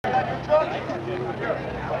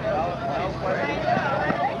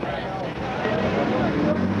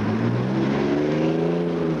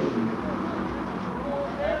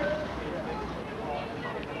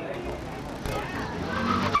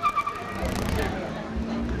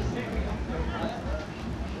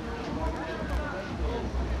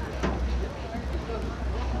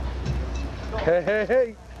Hey, hey,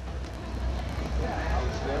 hey!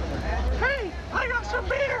 Hey, I got some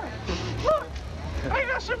beer! Look! I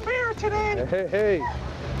got some beer today! Hey, hey!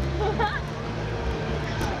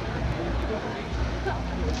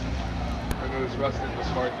 I know this Russ did the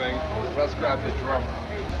smart thing. Russ grabbed the drum.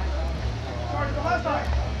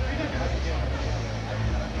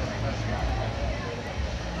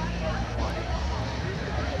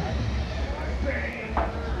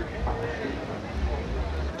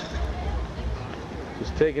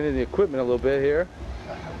 Just taking in the equipment a little bit here.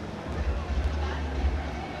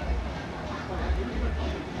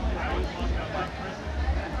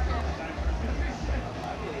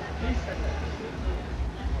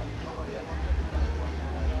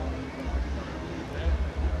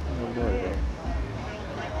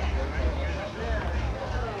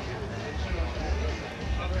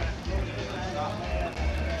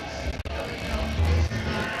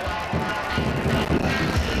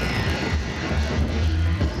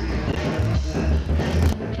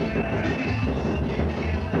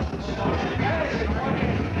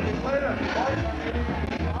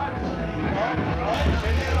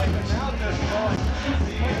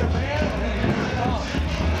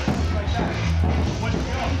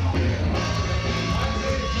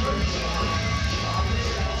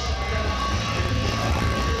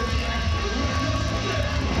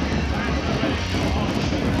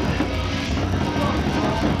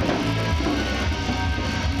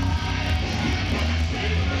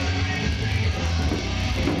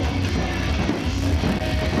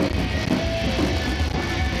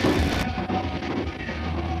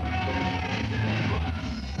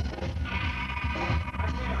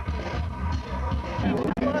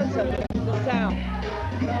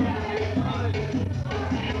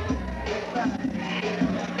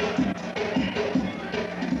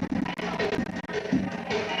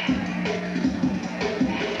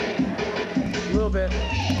 A little bit.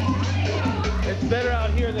 It's better out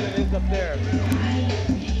here than it is up there.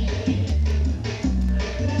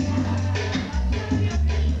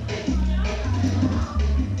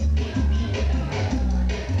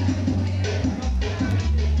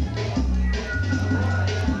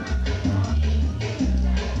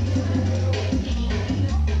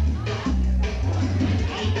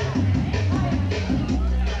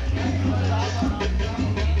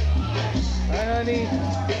 Hi, honey.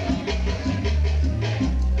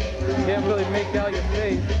 Can't really make out your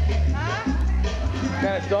face. Huh? It's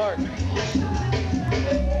kind of dark.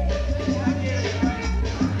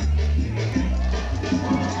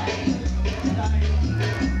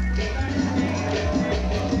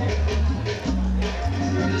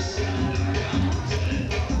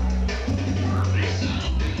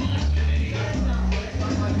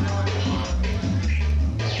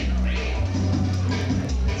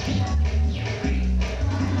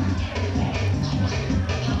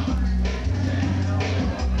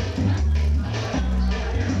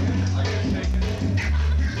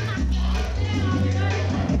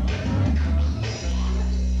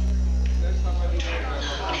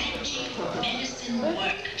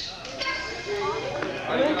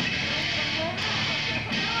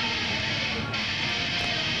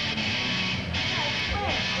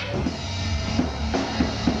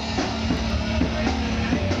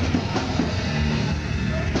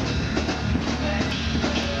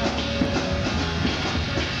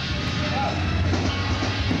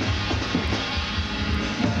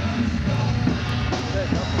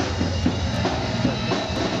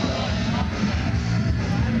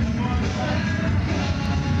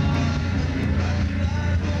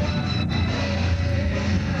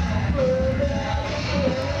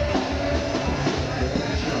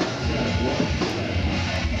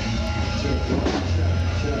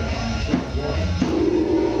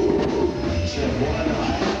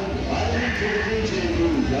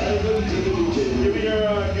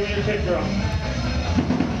 Give me your kick drum.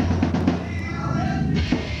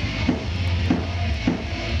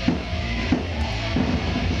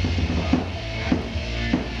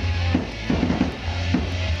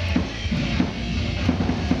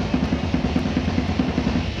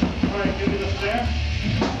 Alright, give me the snare.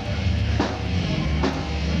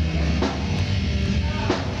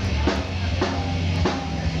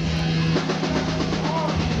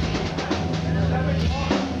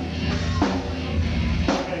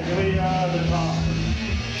 Okay, give me the top.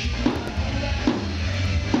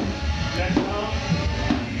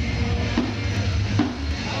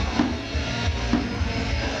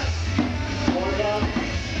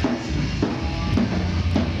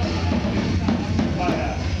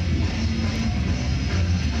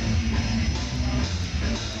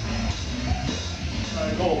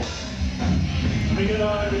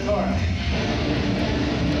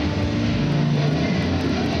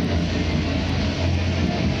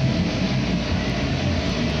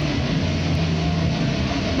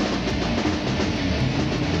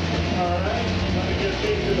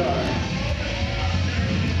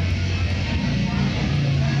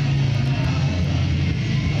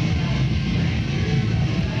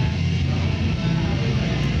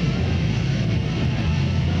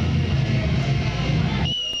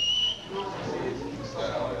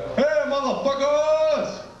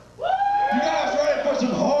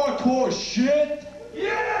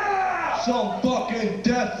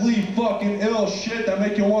 deathly fucking ill shit that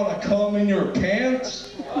make you want to cum in your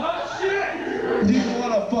pants? Oh, shit! Do you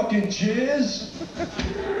want to fucking jizz?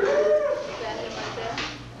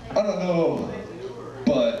 I don't know,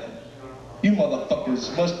 but you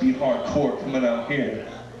motherfuckers must be hardcore coming out here.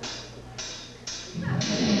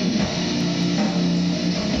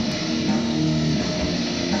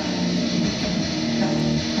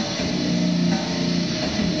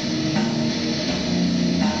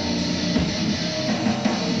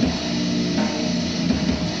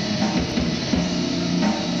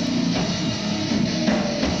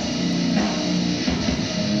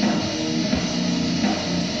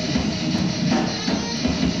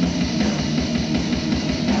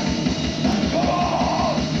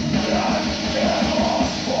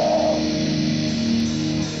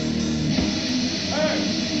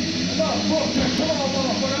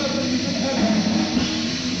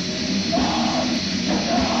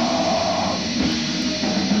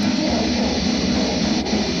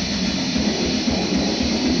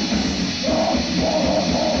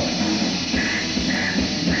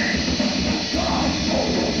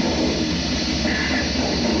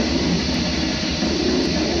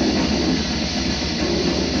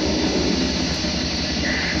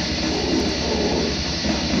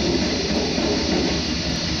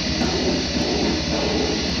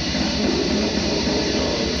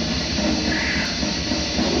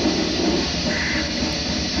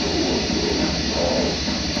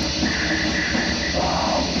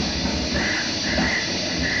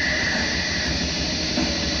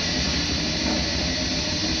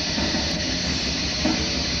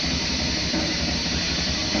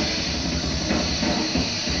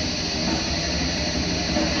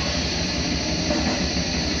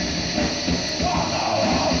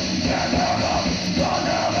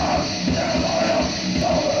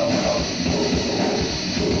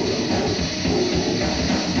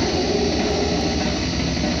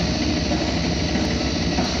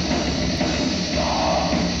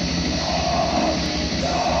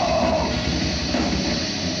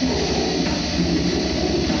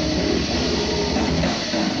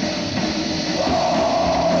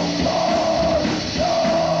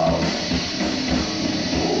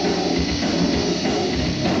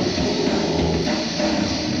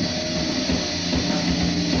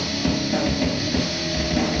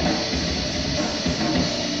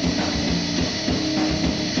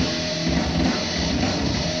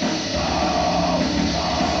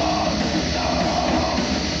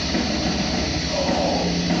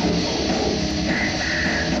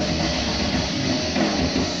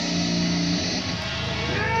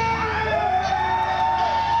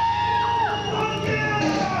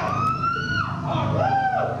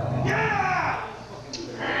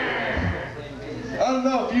 I don't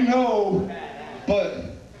know if you know, but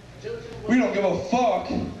we don't give a fuck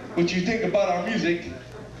what you think about our music.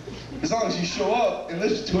 As long as you show up and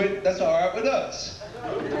listen to it, that's alright with us.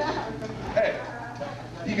 Hey,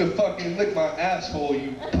 you can fucking lick my asshole,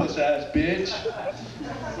 you puss-ass bitch.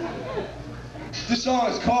 This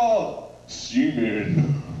song is called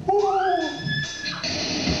Semen.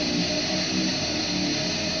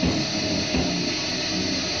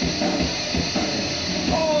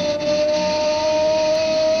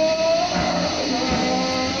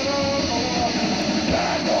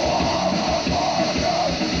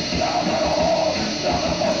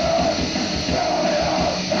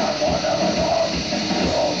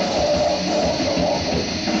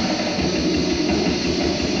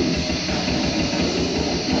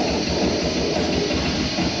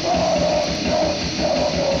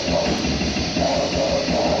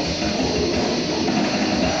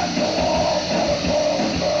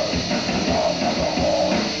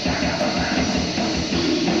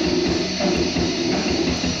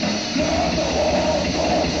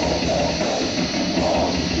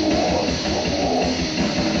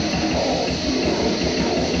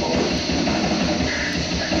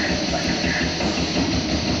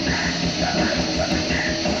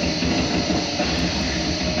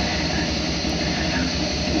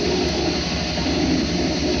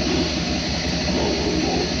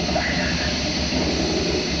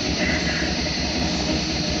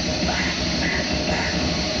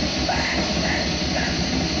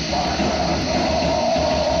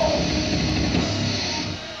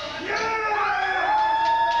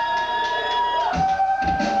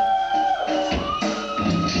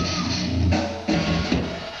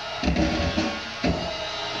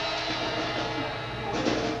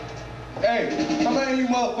 Hey, how many of you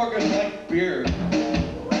motherfuckers like beer? Dude,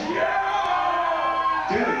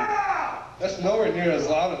 that's nowhere near as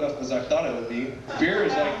loud enough as I thought it would be. Beer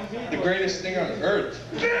is like the greatest thing on earth.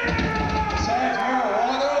 Besides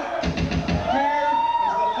marijuana,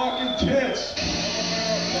 minutes.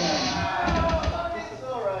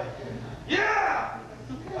 Yeah!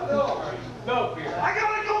 No beer. I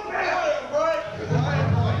gotta go back!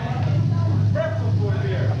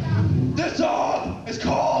 This song is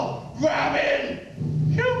called Rabid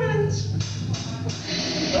Humans.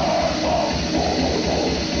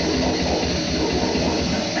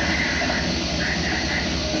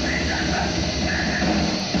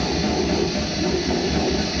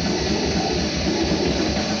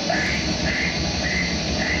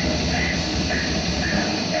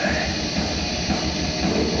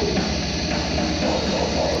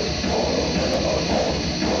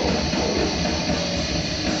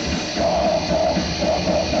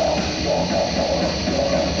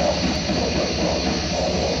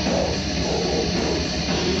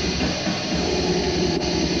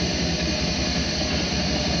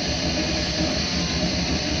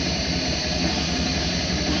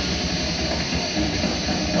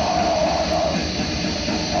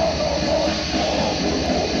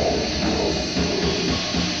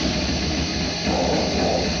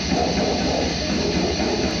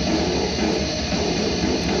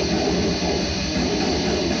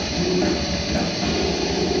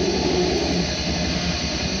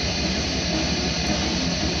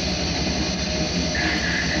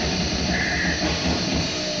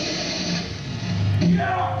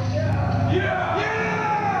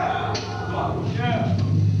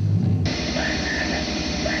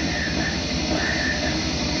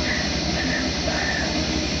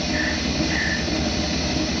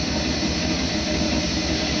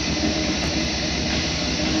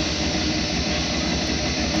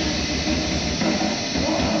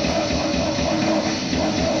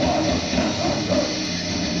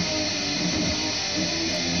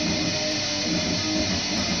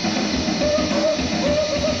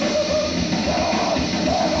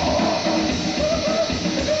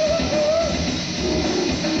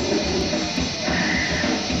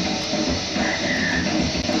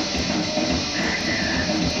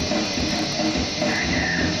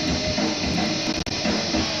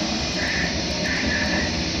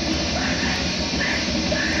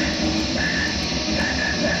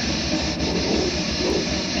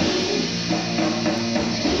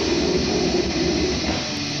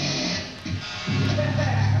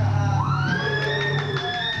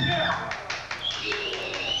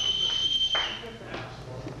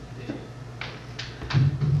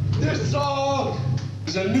 This song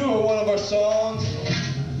is a newer one of our songs.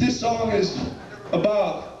 This song is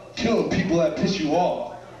about killing people that piss you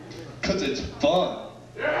off, because it's fun.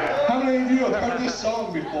 How many of you have heard this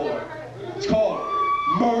song before? It's called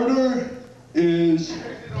Murder is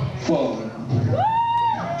Fun.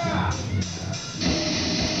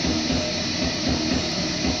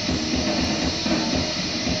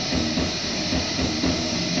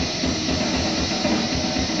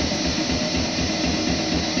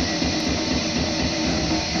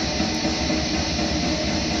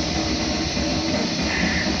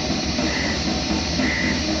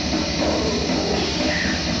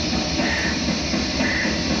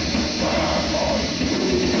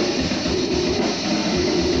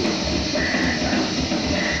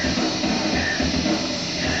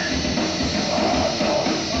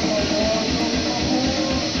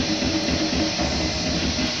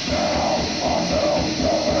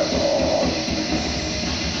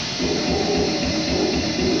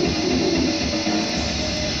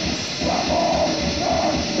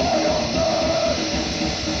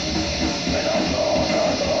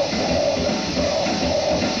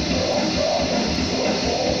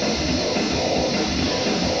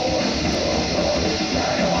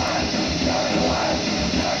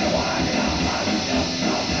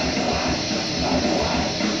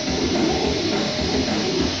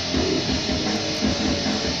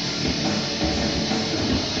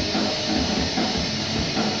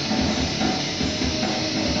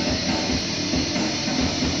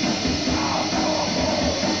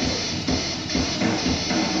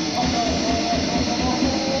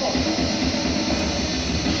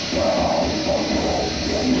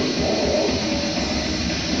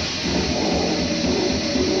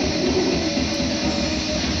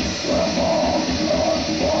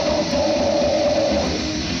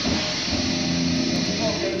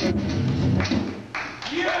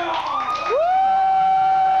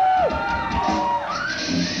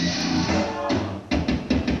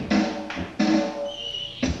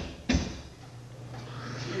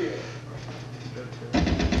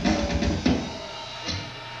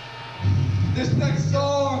 This next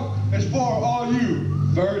song is for all you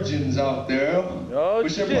virgins out there,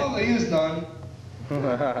 which there probably is none.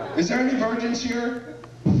 Is there any virgins here?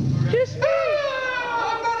 Kiss me!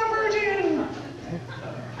 I'm not a virgin!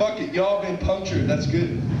 Fuck it, y'all been punctured, that's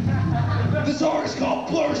good. This song is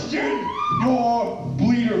called Bursting Your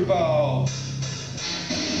Bleeder Valve.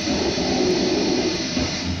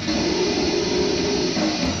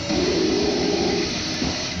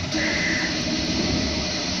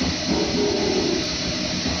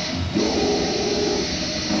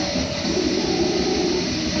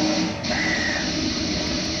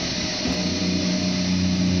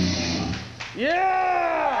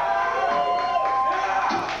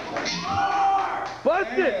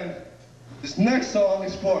 And this next song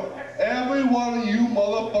is for every one of you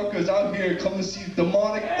motherfuckers out here come to see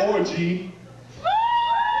Demonic Orgy.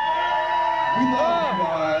 We love you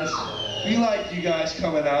guys. We like you guys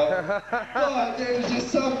coming out. But there's just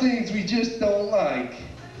some things we just don't like.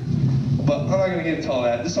 But I'm not gonna get into all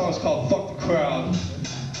that. This song is called Fuck the Crowd.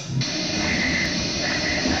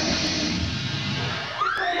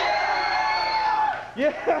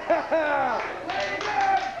 Yeah!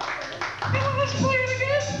 Let's play it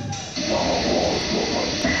again.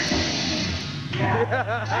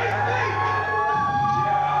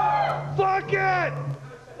 Fuck it!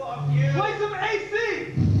 Fuck you. Play some AC.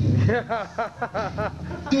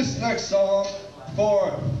 This next song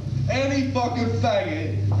for any fucking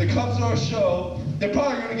faggot that comes to our show, they're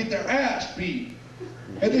probably gonna get their ass beat.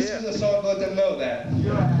 And this is a song to let them know that.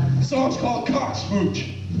 The song's called Cock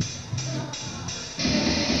Smooch.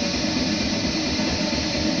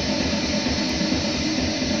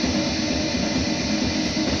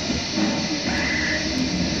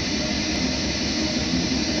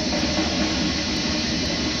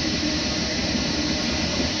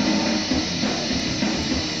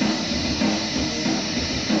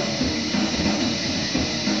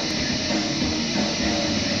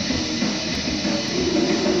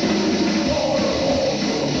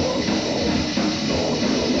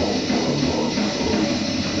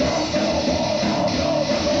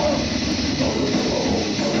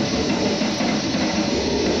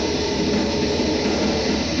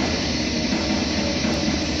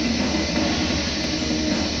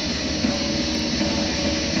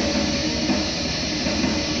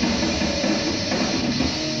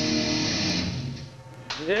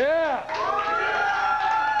 Yeah!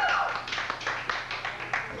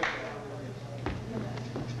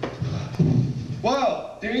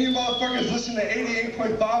 Well, did any motherfuckers listen to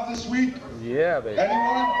 88.5 this week? Yeah, baby.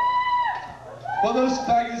 Anyone? Well, those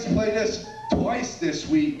faggots played us twice this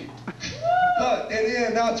week. But they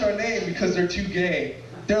didn't announce our name because they're too gay.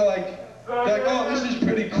 They're like, oh, this is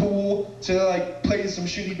pretty cool. So they like played some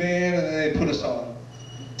shitty band and then they put us on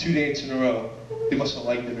 2 dates in a row. They must have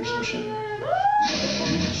liked it or some shit.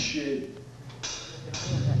 Shit.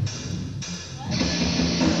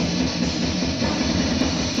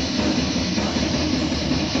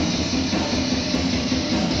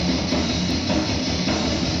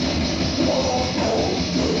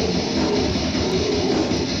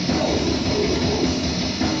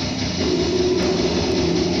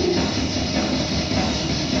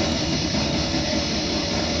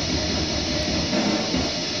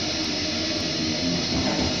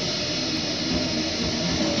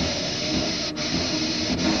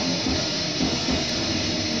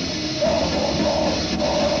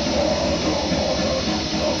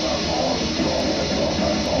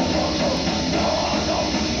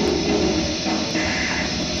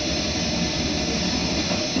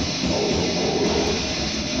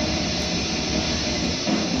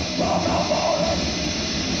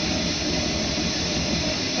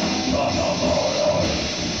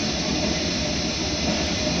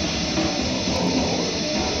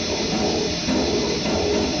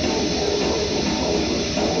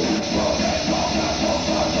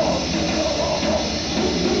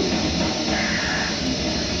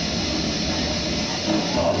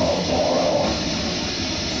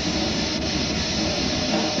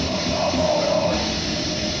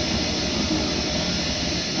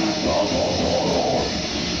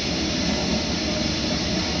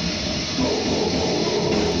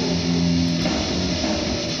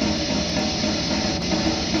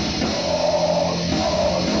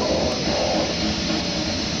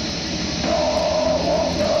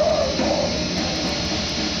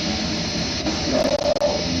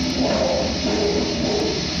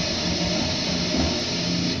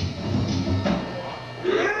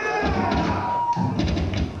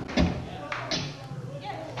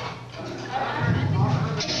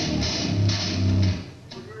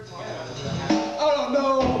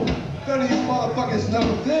 None of you motherfuckers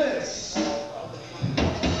know this. I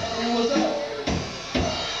mean, what's up?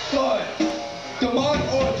 But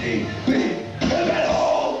Demonic Orgy beat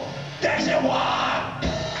Criminal Nationwide.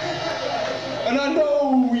 And I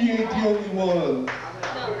know we ain't the only one.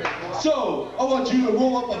 So, I want you to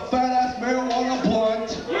roll up a fat-ass marijuana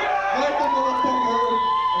blunt, light the motherfucker,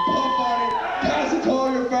 and puff on it, pass it to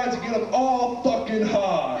all your friends, and get them all fucking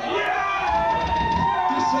high.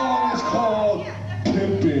 This song is called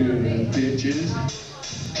Pimpin', Bitches.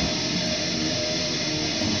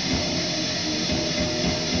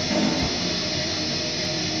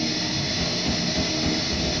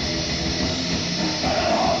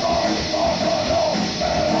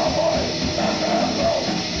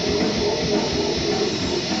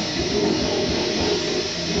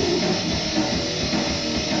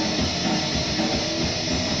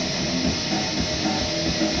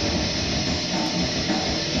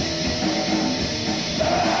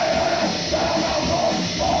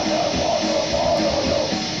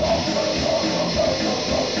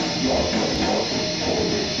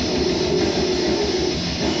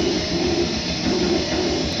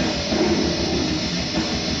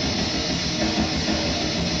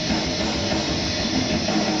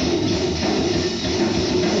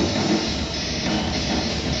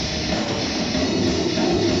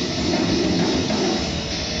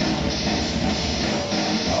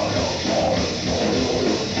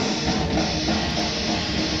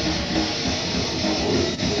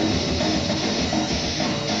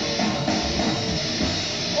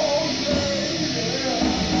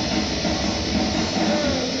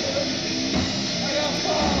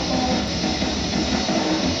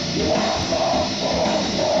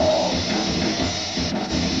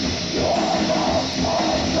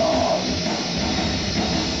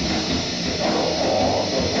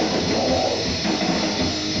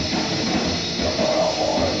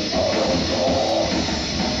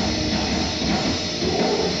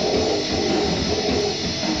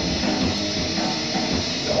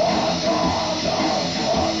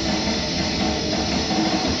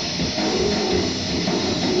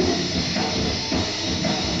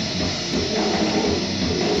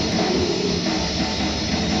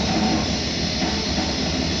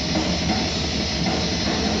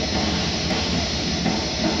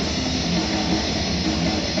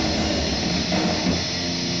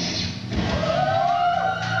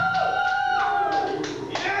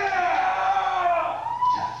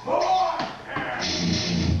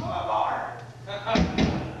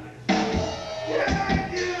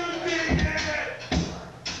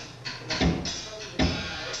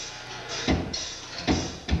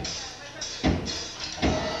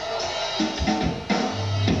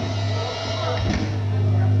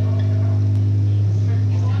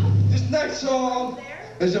 Next song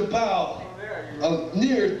is about a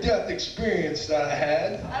near-death experience that I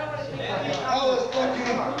had. I was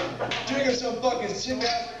fucking drinking some fucking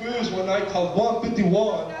sick-ass booze one night called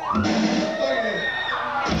 151.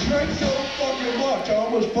 Fucking drank so fucking much, I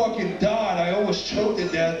almost fucking died. I almost choked to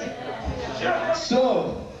death.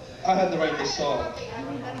 So, I had to write this song.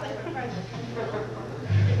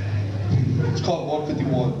 It's called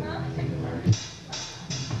 151.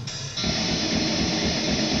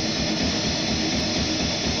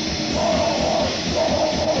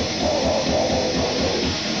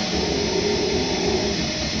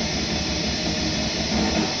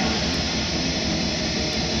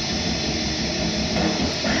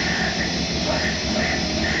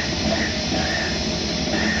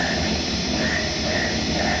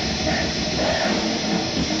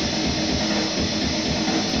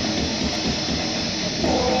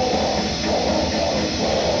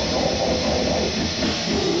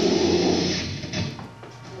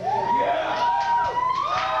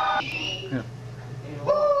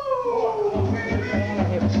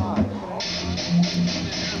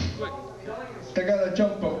 I gotta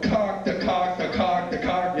jump from cock to cock to cock to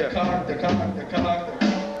cock to cock to cock to cock to cock.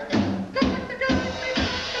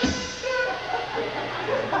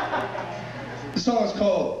 The song is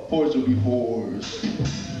called Whores Will Be Whores.